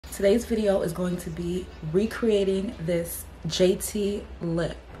Today's video is going to be recreating this JT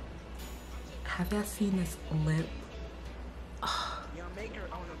lip. Have y'all seen this lip? Oh.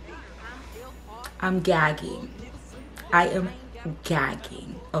 I'm gagging. I am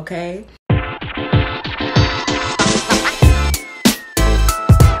gagging, okay?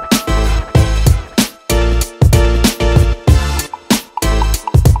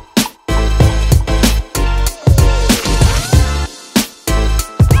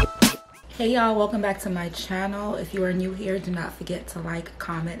 Hey y'all, welcome back to my channel. If you are new here, do not forget to like,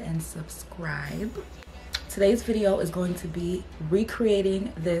 comment, and subscribe. Today's video is going to be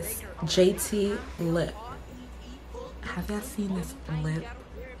recreating this JT lip. Have y'all seen this lip?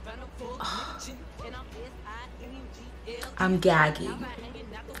 Oh. I'm gagging.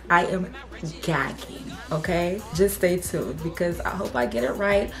 I am gagging, okay? Just stay tuned because I hope I get it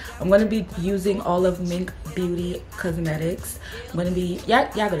right. I'm gonna be using all of Mink Beauty Cosmetics. I'm gonna be, y'all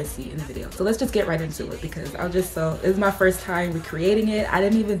gonna see in the video. So let's just get right into it because this is my first time recreating it. I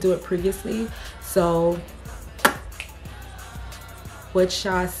didn't even do it previously. So what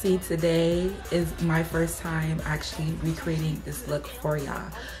y'all see today is my first time actually recreating this look for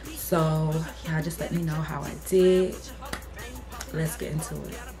y'all. So y'all just let me know how I did. Let's get into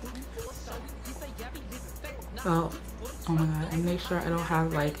it. Oh my god, and make sure I don't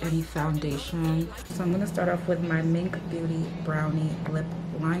have like any foundation. So I'm gonna start off with my Mink Beauty Brownie Lip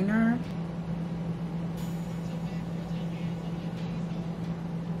Liner.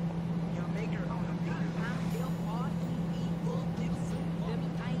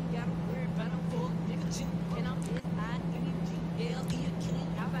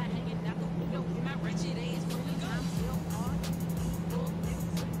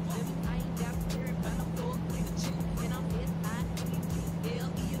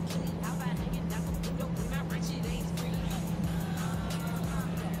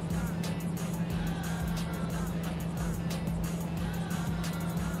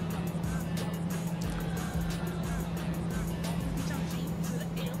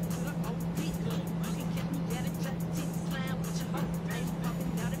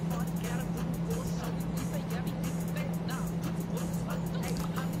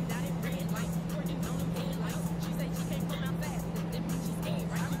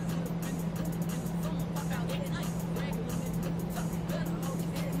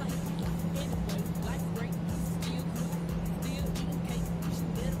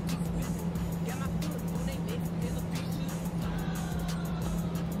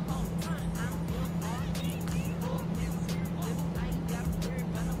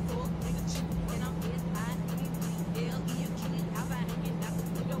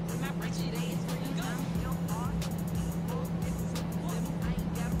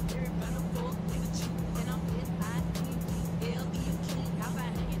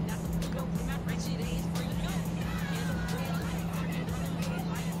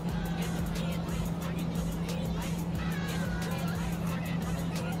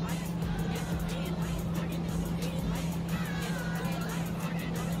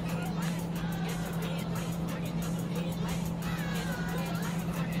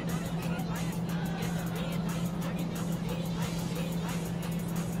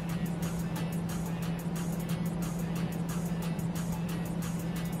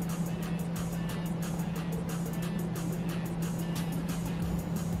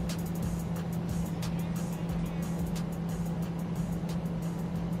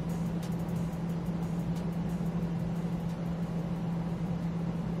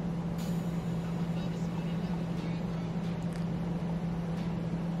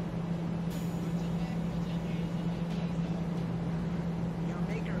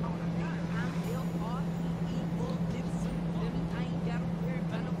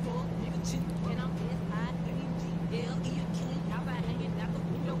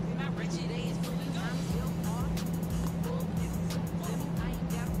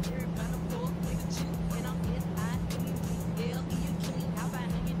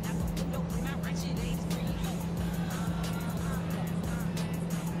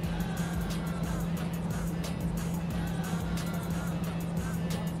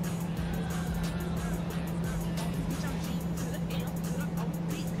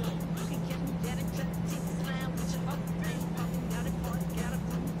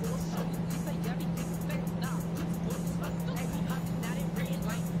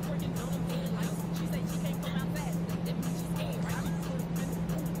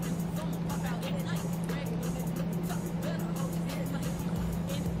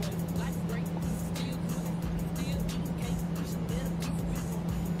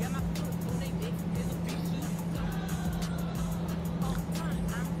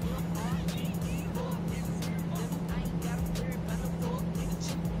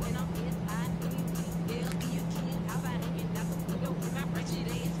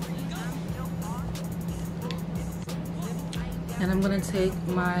 I'm gonna take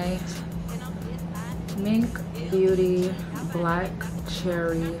my Mink Beauty Black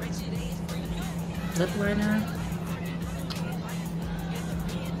Cherry lip liner.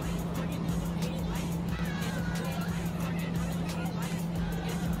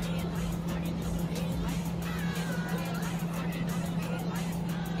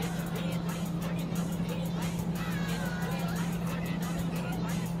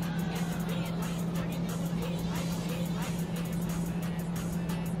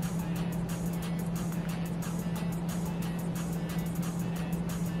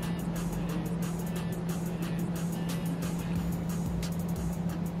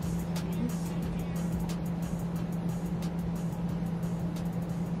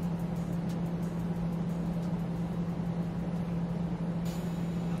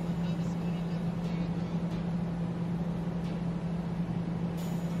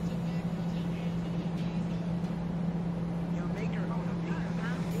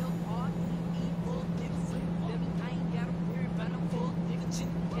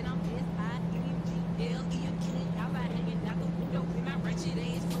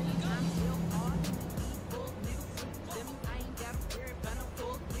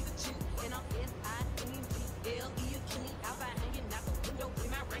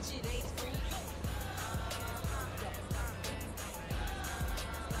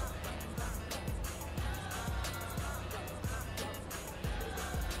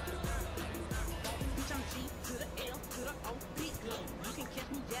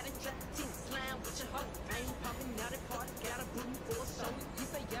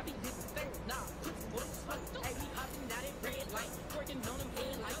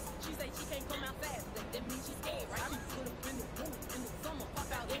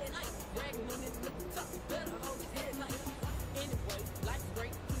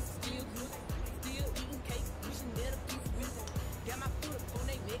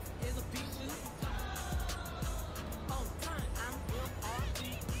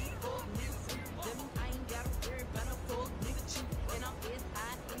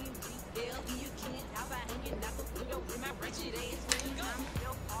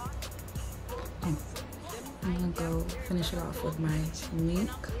 I'm gonna go finish it off with my Mink.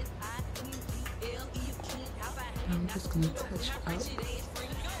 I'm just gonna touch up.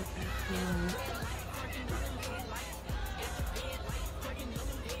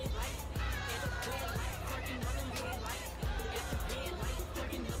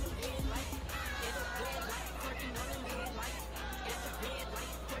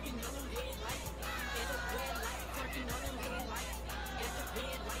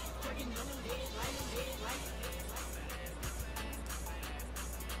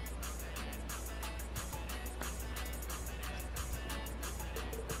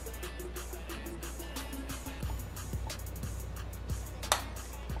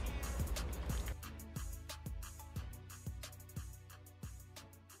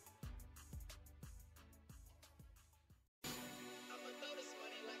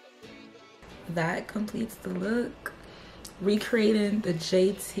 That completes the look. Recreating the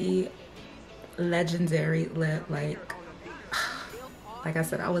JT legendary lip. Like I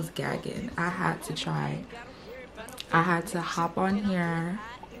said, I was gagging. I had to try. I had to hop on here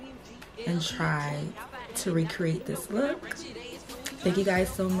and try to recreate this look. Thank you guys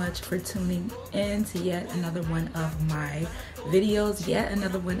so much for tuning in to yet another one of my videos, yet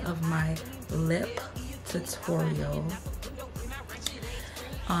another one of my lip tutorial.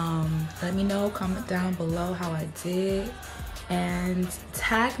 Let me know, comment down below how I did, and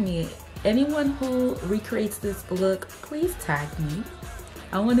tag me. Anyone who recreates this look, please tag me.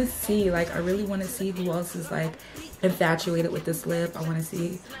 I want to see, like, I really want to see who else is like infatuated with this lip. I want to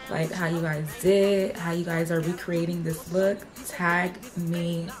see like how you guys did, how you guys are recreating this look. Tag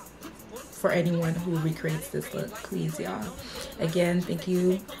me for anyone who recreates this look, please, y'all. Again, thank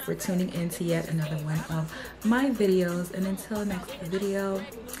you for tuning in to yet another one of my videos, and until next video,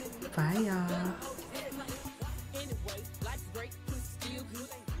 bye y'all.